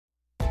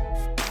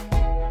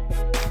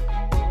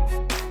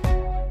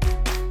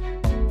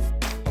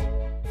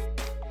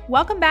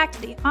Welcome back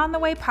to the On the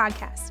Way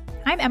podcast.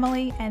 I'm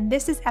Emily, and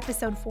this is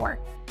episode 4.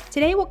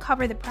 Today we'll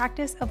cover the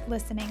practice of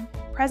listening.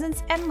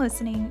 Presence and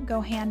listening go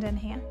hand in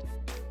hand.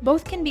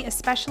 Both can be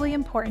especially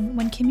important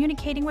when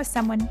communicating with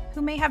someone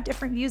who may have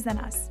different views than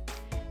us.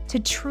 To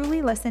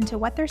truly listen to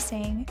what they're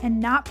saying and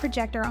not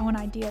project our own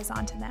ideas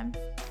onto them.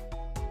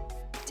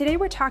 Today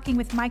we're talking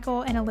with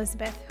Michael and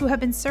Elizabeth, who have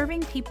been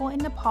serving people in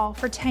Nepal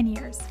for 10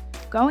 years,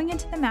 going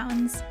into the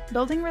mountains,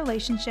 building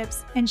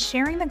relationships, and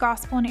sharing the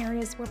gospel in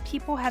areas where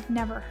people have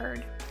never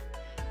heard.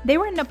 They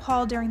were in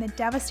Nepal during the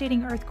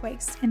devastating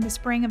earthquakes in the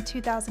spring of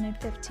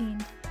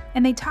 2015,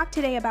 and they talk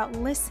today about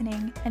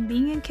listening and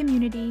being in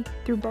community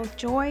through both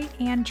joy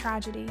and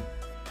tragedy.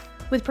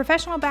 With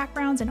professional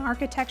backgrounds in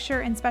architecture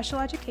and special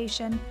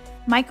education,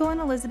 Michael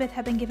and Elizabeth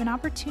have been given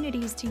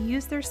opportunities to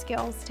use their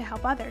skills to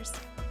help others.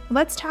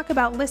 Let's talk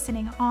about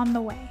listening on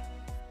the way.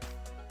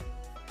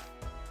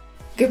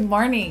 Good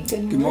morning.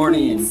 Good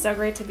morning. It's so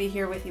great to be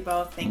here with you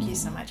both. Thank you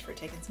so much for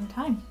taking some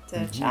time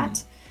to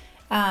chat.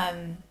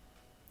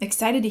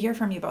 Excited to hear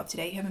from you both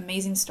today. You have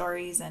amazing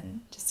stories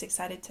and just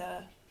excited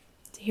to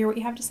hear what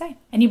you have to say.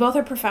 And you both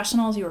are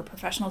professionals. You were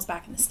professionals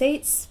back in the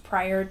States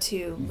prior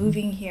to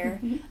moving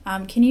here.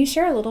 Can you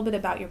share a little bit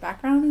about your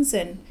backgrounds?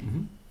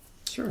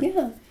 Sure.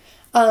 Yeah.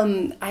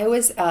 I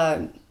was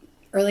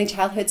early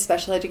childhood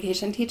special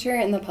education teacher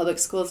in the public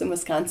schools in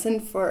Wisconsin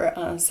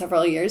for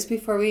several years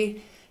before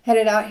we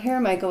headed out here.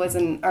 Michael was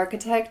an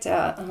architect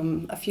at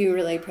a few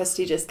really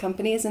prestigious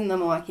companies in the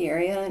Milwaukee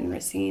area and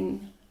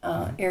Racine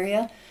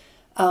area.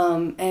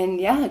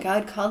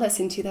 God called us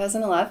in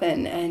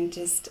 2011 and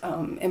just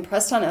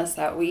impressed on us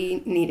that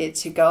we needed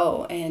to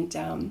go. And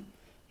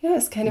it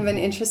was kind of an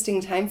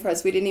interesting time for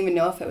us. We didn't even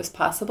know if it was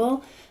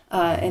possible.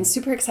 And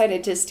super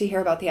excited just to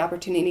hear about the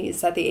opportunities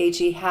that the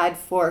AG had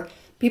for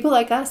people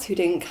like us who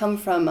didn't come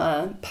from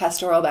a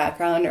pastoral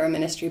background or a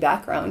ministry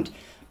background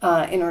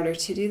in order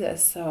to do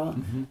this. So,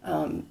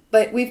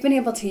 but we've been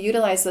able to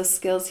utilize those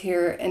skills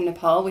here in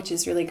Nepal, which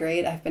is really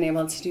great. I've been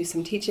able to do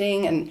some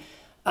teaching and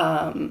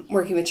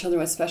working with children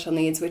with special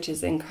needs, which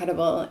is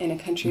incredible in a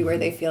country where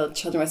they feel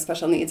children with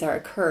special needs are a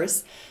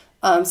curse.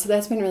 So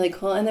that's been really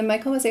cool. And then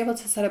Michael was able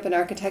to set up an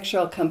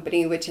architectural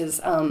company, which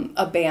is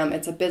a BAM.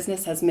 It's a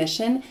business as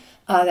mission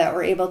that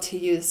we're able to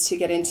use to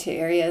get into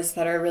areas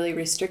that are really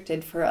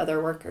restricted for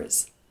other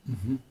workers.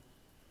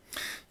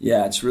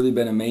 Yeah, it's really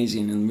been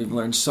amazing, and we've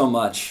learned so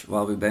much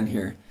while we've been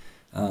here.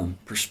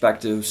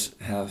 Perspectives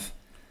have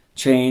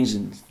changed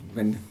and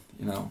been,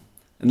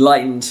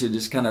 enlightened to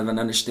just kind of an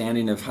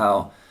understanding of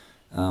how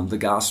the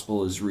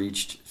gospel is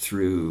reached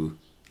through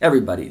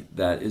everybody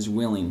that is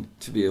willing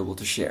to be able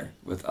to share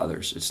with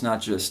others. It's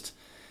not just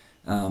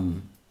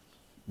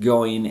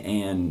going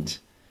and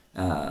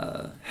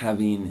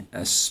having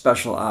a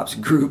special ops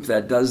group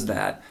that does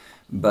that,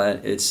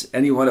 but it's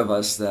any one of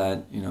us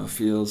that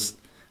feels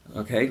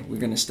okay, we're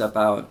going to step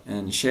out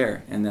and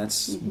share, and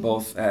that's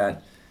both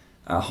at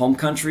a home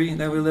country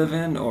that we live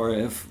in, or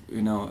if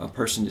a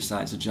person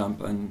decides to jump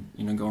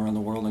and go around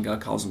the world and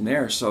God calls them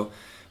there. So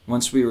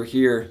once we were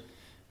here,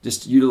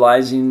 just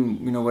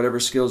utilizing whatever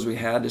skills we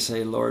had to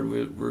say, Lord,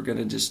 we're going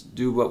to just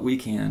do what we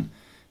can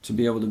to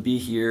be able to be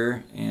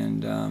here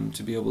and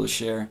to be able to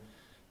share.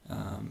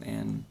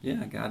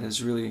 God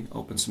has really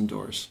opened some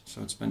doors,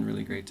 so it's been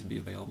really great to be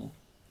available.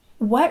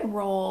 What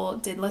role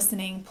did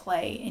listening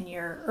play in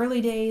your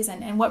early days,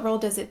 and what role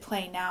does it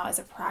play now as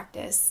a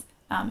practice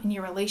in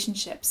your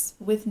relationships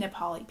with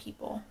Nepali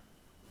people?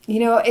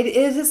 It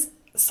is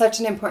such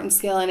an important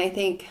skill, and I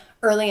think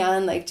early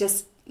on,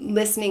 just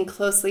listening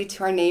closely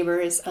to our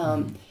neighbors,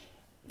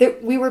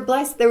 that we were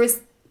blessed. There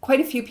was quite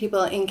a few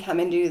people in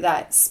Kathmandu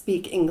that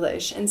speak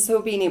English, and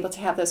so being able to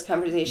have those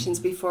conversations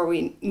before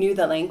we knew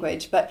the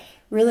language, but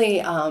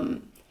really,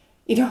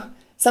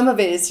 some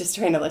of it is just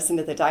trying to listen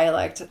to the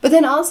dialect, but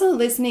then also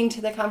listening to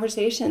the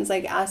conversations,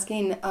 like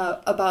asking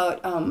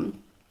about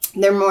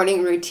their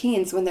morning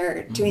routines when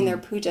they're doing their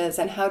pujas,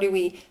 and how do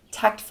we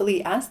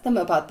tactfully ask them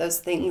about those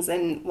things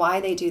and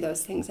why they do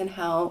those things and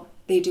how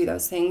they do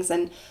those things,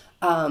 and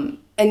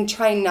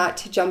trying not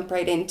to jump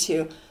right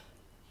into,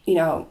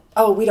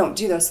 we don't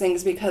do those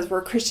things because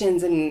we're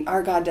Christians and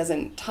our God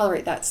doesn't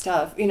tolerate that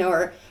stuff,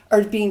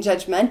 or being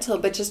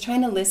judgmental, but just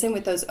trying to listen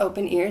with those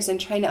open ears and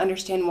trying to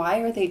understand why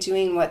are they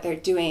doing what they're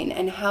doing,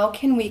 and how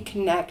can we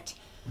connect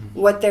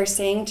what they're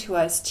saying to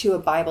us to a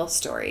Bible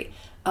story.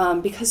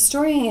 Because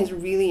storying is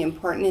really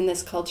important in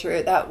this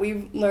culture that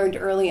we learned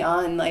early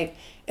on. Like,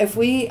 if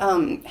we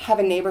have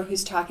a neighbor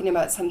who's talking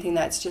about something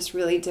that's just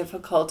really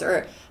difficult,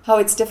 or how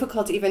it's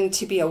difficult even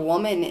to be a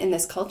woman in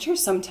this culture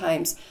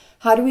sometimes,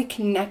 how do we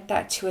connect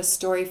that to a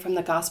story from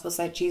the Gospels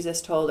that Jesus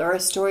told, or a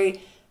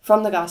story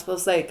from the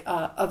Gospels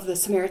of the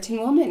Samaritan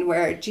woman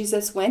where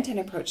Jesus went and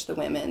approached the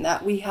women,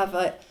 that we have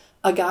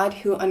a God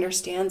who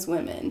understands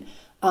women.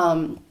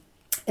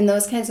 And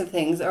those kinds of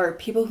things, or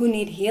people who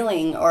need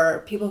healing, or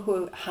people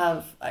who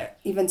have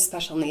even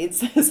special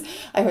needs.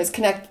 I always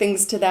connect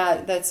things to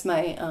that. That's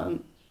my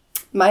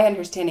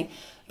understanding.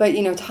 But,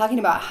 talking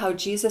about how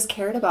Jesus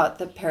cared about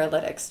the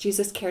paralytics,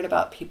 Jesus cared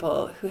about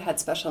people who had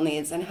special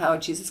needs, and how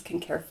Jesus can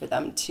care for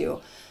them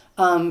too.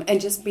 And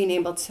just being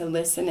able to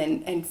listen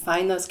and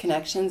find those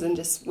connections and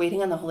just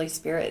waiting on the Holy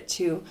Spirit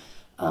to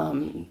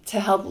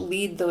help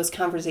lead those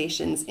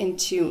conversations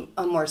into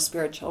a more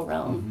spiritual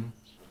realm.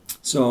 Mm-hmm.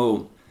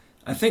 So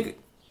I think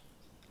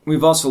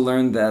we've also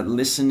learned that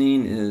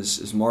listening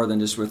is more than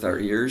just with our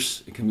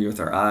ears. It can be with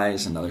our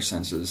eyes and other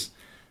senses.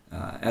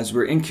 As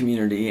we're in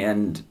community,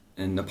 and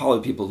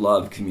Apollo people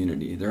love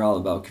community. They're all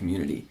about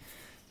community.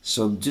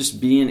 So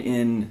just being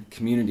in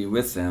community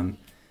with them,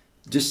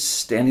 just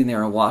standing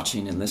there and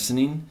watching and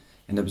listening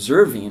and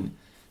observing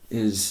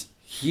is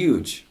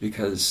huge,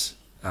 because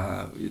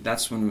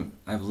that's when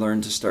I've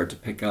learned to start to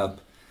pick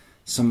up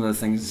some of the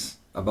things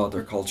about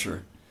their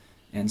culture.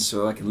 And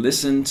so I can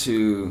listen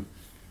to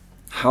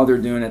how they're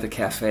doing at the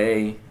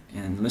cafe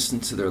and listen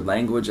to their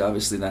language.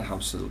 Obviously that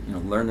helps to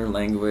learn their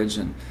language,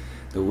 and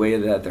the way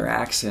that their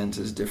accent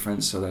is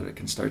different so that I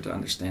can start to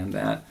understand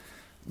that.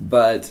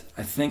 But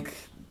I think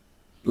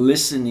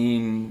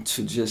listening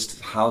to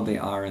just how they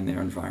are in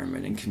their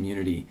environment and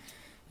community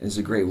is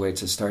a great way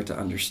to start to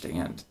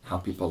understand how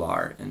people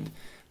are. And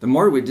the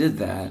more we did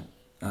that,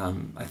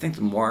 I think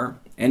the more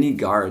any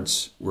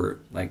guards were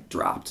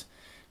dropped.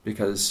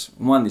 Because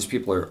one, these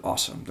people are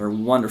awesome. They're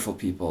wonderful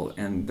people,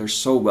 and they're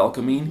so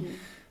welcoming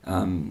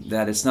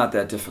that it's not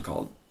that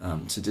difficult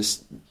to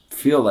just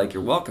feel like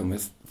you're welcome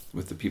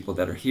with the people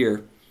that are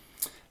here.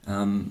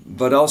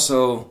 But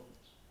also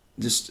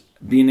just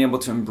being able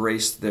to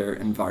embrace their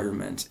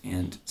environment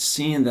and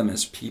seeing them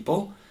as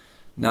people,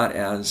 not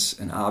as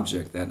an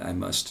object that I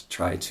must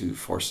try to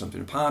force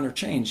something upon or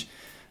change.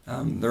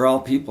 They're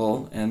all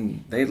people,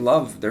 and they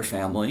love their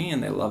family,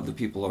 and they love the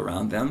people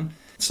around them.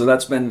 So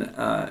that's been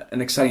an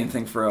exciting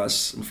thing for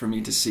us and for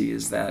me to see,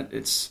 is that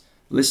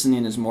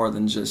listening is more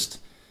than just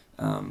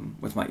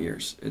with my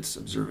ears. It's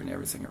observing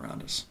everything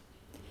around us.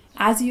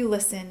 As you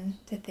listen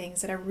to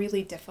things that are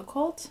really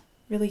difficult,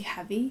 really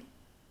heavy,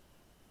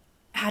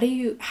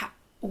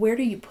 where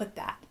do you put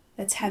that?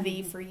 That's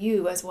heavy for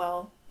you as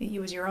well. It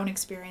was your own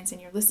experience,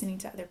 and you're listening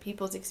to other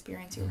people's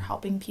experience. You're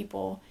helping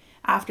people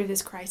after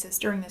this crisis,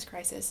 during this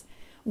crisis.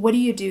 What do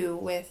you do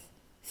with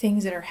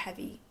things that are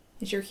heavy?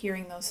 As you're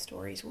hearing those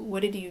stories,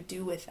 what did you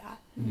do with that?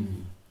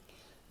 Mm-hmm.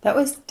 That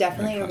was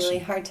definitely a really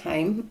hard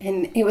time.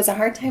 And it was a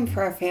hard time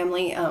for our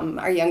family.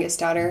 Our youngest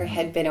daughter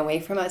had been away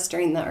from us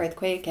during the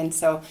earthquake. And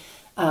so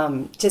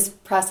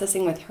just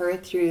processing with her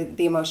through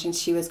the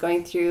emotions she was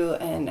going through,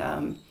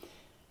 and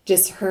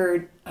just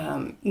her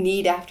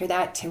need after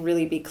that to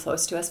really be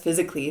close to us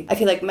physically. I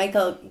feel like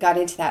Michael got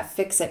into that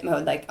fix-it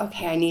mode,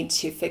 okay, I need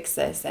to fix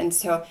this. And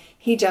so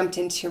he jumped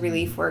into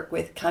relief work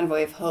with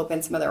Convoy of Hope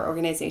and some other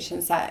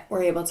organizations that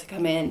were able to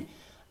come in,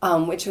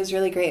 which was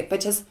really great.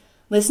 But just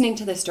listening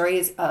to the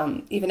stories,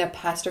 even a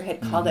pastor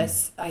had called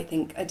us, I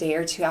think, a day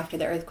or two after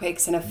the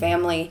earthquakes, and a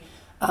family,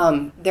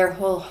 their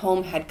whole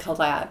home had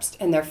collapsed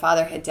and their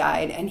father had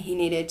died, and he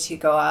needed to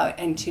go out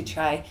and to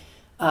try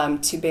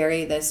to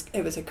bury this.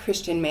 It was a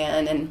Christian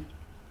man, and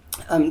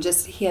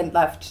he had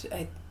left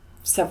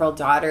several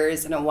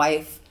daughters and a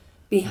wife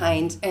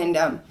behind,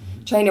 and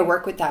trying to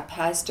work with that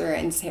pastor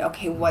and say,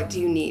 okay, what do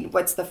you need?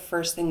 What's the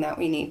first thing that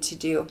we need to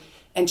do?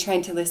 And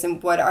trying to listen,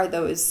 what are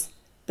those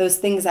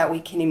things that we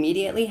can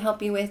immediately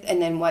help you with,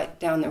 and then what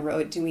down the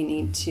road do we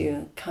need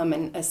to come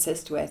and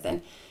assist with?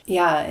 And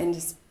and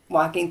just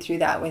walking through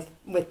that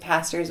with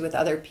pastors, with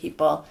other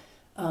people,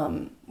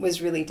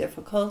 was really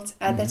difficult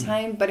at the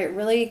time, but it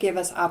really gave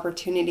us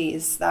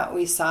opportunities that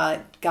we saw.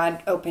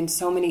 God opened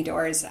so many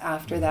doors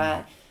after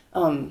that.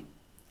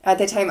 At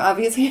the time,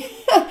 obviously,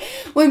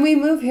 when we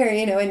moved here,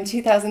 in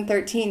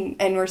 2013,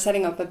 and we're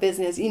setting up a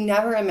business, you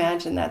never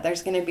imagine that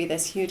there's going to be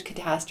this huge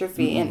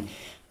catastrophe. And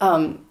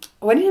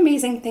what an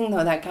amazing thing,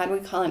 though, that God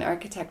would call an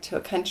architect to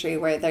a country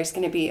where there's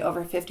going to be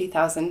over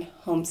 50,000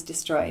 homes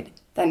destroyed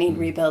that need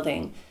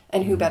rebuilding,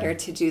 and who better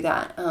to do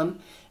that?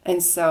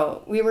 And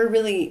so we were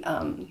really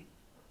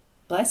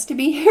blessed to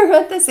be here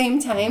at the same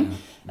time,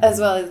 as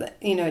well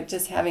as,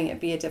 just having it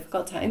be a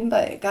difficult time.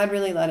 But God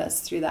really led us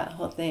through that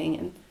whole thing.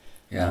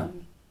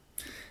 And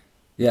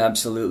yeah,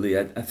 absolutely.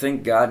 I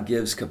think God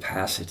gives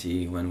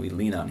capacity when we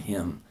lean on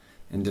Him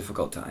in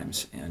difficult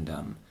times.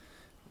 And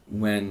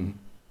when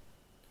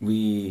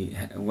we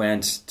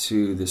went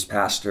to this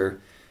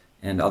pastor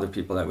and other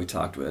people that we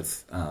talked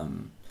with,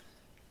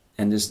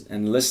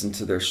 and listened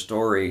to their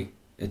story,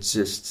 it's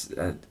just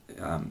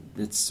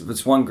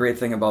it's one great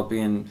thing about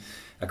being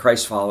a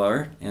Christ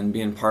follower and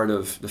being part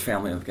of the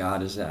family of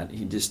God, is that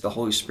the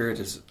Holy Spirit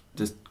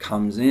just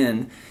comes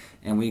in,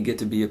 and we get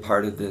to be a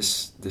part of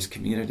this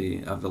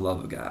community of the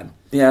love of God.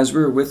 Yeah, as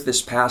we were with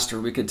this pastor,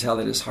 we could tell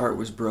that his heart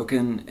was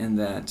broken, and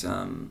that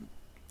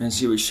as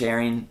he was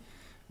sharing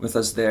with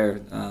us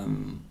there,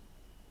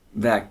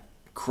 that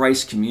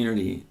Christ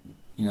community,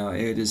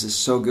 it is just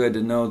so good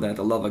to know that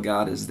the love of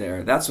God is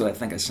there. That's what I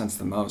think I sensed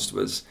the most,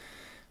 was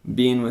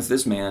being with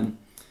this man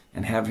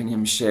and having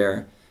him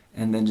share,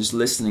 and then just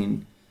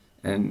listening,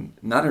 and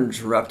not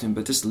interrupting,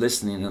 but just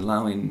listening and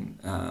allowing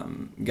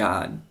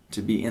God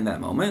to be in that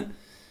moment,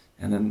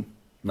 and then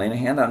laying a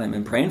hand on him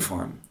and praying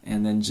for him,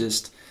 and then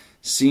just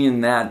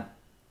seeing that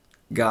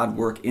God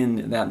work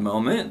in that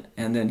moment,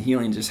 and then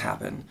healing just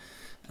happen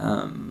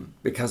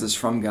because it's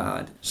from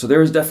God. So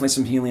there is definitely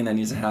some healing that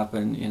needs to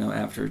happen,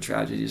 after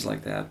tragedies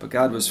like that. But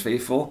God was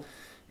faithful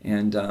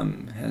and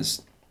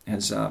has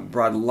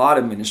brought a lot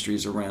of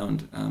ministries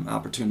around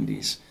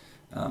opportunities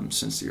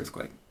since the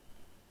earthquake.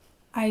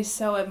 I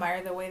so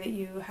admire the way that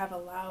you have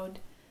allowed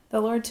the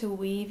Lord to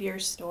weave your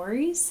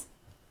stories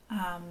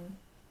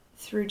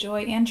through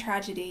joy and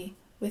tragedy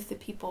with the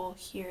people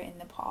here in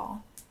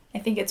Nepal. I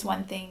think it's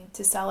one thing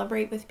to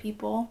celebrate with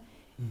people.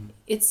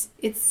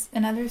 It's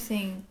another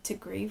thing to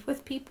grieve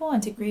with people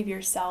and to grieve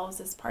yourselves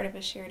as part of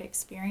a shared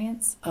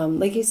experience.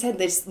 Like you said,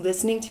 just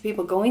listening to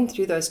people going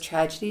through those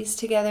tragedies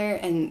together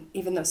and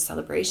even those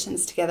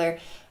celebrations together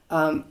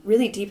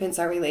really deepens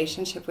our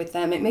relationship with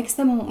them. It makes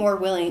them more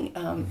willing.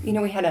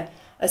 We had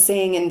a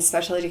saying in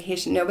special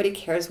education, nobody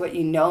cares what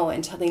you know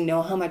until they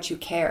know how much you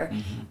care.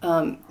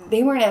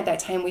 They weren't at that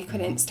time. We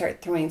couldn't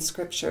start throwing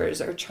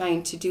scriptures or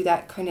trying to do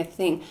that kind of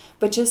thing,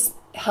 but just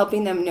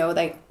helping them know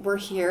that we're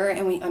here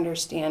and we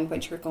understand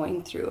what you're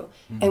going through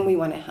and we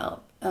want to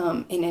help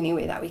in any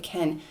way that we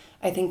can.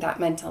 I think that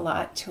meant a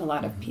lot to a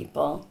lot of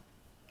people.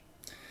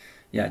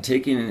 Yeah,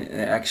 taking an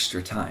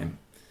extra time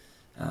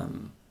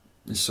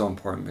is so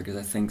important, because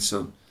I think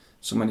so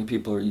many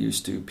people are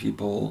used to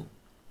people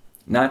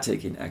not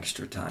taking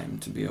extra time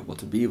to be able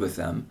to be with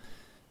them,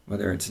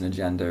 whether it's an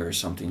agenda or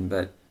something,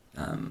 but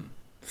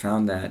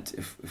found that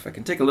if I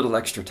can take a little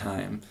extra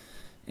time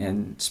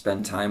and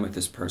spend time with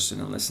this person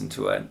and listen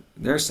to what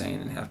they're saying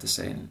and have to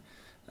say, and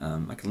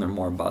I can learn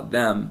more about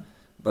them,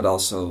 but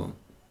also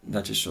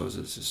that just shows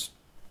us just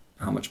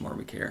how much more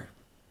we care.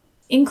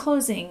 In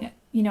closing,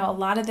 a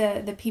lot of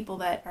the people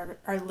that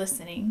are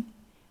listening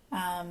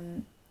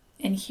and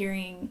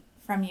hearing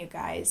from you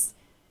guys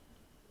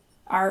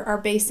are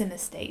based in the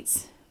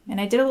States.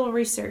 And I did a little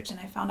research and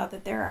I found out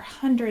that there are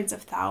hundreds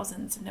of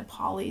thousands of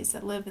Nepalis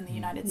that live in the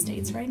United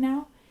States right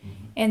now.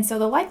 And so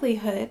the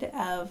likelihood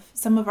of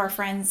some of our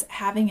friends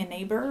having a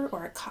neighbor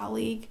or a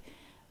colleague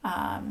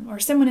or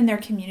someone in their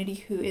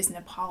community who is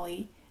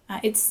Nepali,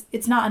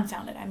 it's not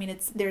unfounded. I mean,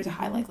 there's a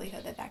high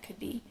likelihood that could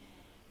be.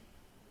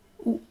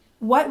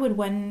 What would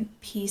one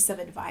piece of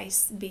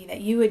advice be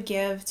that you would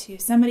give to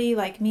somebody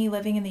like me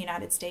living in the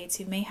United States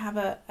who may have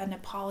a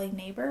Nepali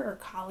neighbor or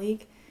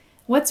colleague?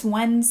 What's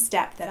one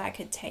step that I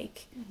could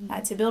take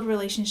to build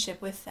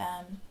relationship with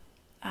them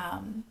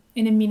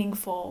in a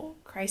meaningful,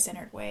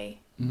 Christ-centered way?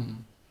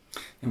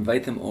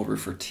 Invite them over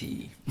for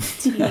tea.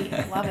 Tea,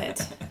 love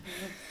it.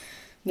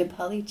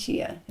 Nepali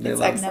chia.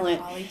 It's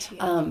excellent.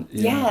 Nepali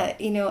chia.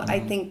 I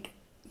think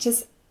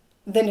just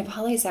the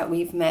Nepalis that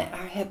we've met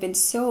have been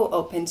so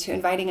open to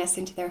inviting us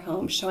into their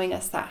home, showing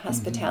us that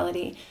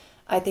hospitality.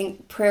 I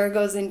think prayer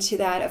goes into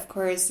that. Of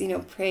course,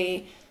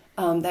 pray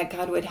that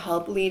God would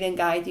help lead and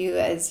guide you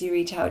as you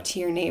reach out to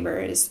your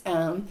neighbors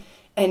and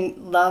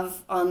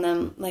love on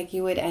them like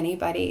you would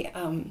anybody.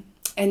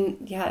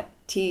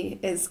 Tea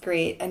is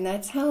great. And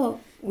that's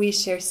how we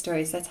share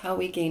stories. That's how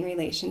we gain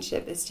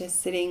relationship, is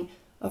just sitting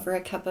over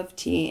a cup of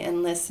tea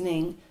and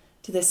listening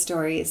to the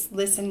stories.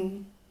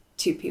 Listen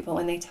to people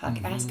when they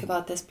talk. Ask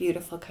about this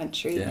beautiful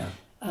country. Yeah.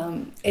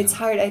 It's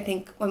hard, I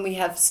think, when we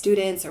have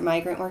students or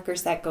migrant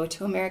workers that go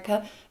to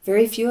America.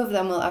 Very few of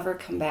them will ever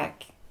come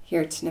back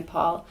here to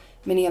Nepal.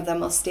 Many of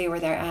them will stay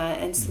where they're at,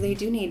 and so they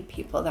do need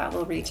people that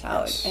will reach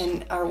out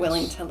and are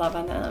willing to love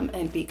on them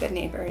and be good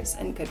neighbors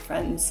and good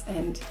friends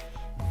and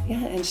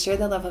share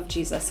the love of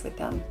Jesus with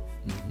them.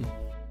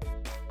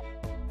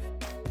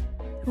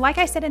 Like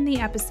I said in the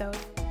episode,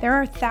 there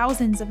are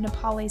thousands of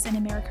Nepalis in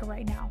America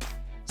right now.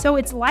 So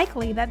it's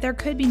likely that there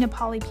could be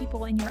Nepali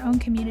people in your own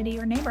community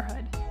or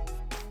neighborhood.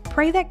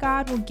 Pray that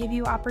God will give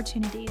you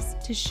opportunities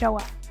to show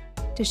up,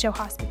 to show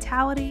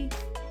hospitality,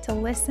 to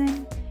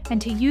listen,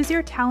 and to use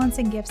your talents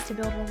and gifts to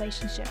build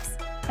relationships,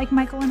 like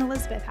Michael and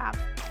Elizabeth have.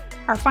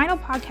 Our final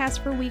podcast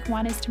for week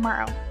 1 is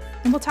tomorrow,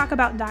 and we'll talk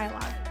about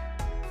dialogue.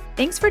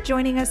 Thanks for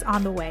joining us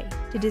on the way.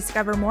 To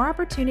discover more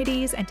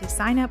opportunities and to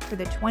sign up for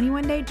the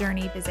 21-day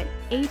journey, visit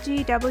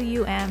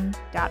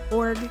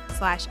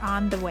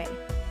agwm.org/ontheway.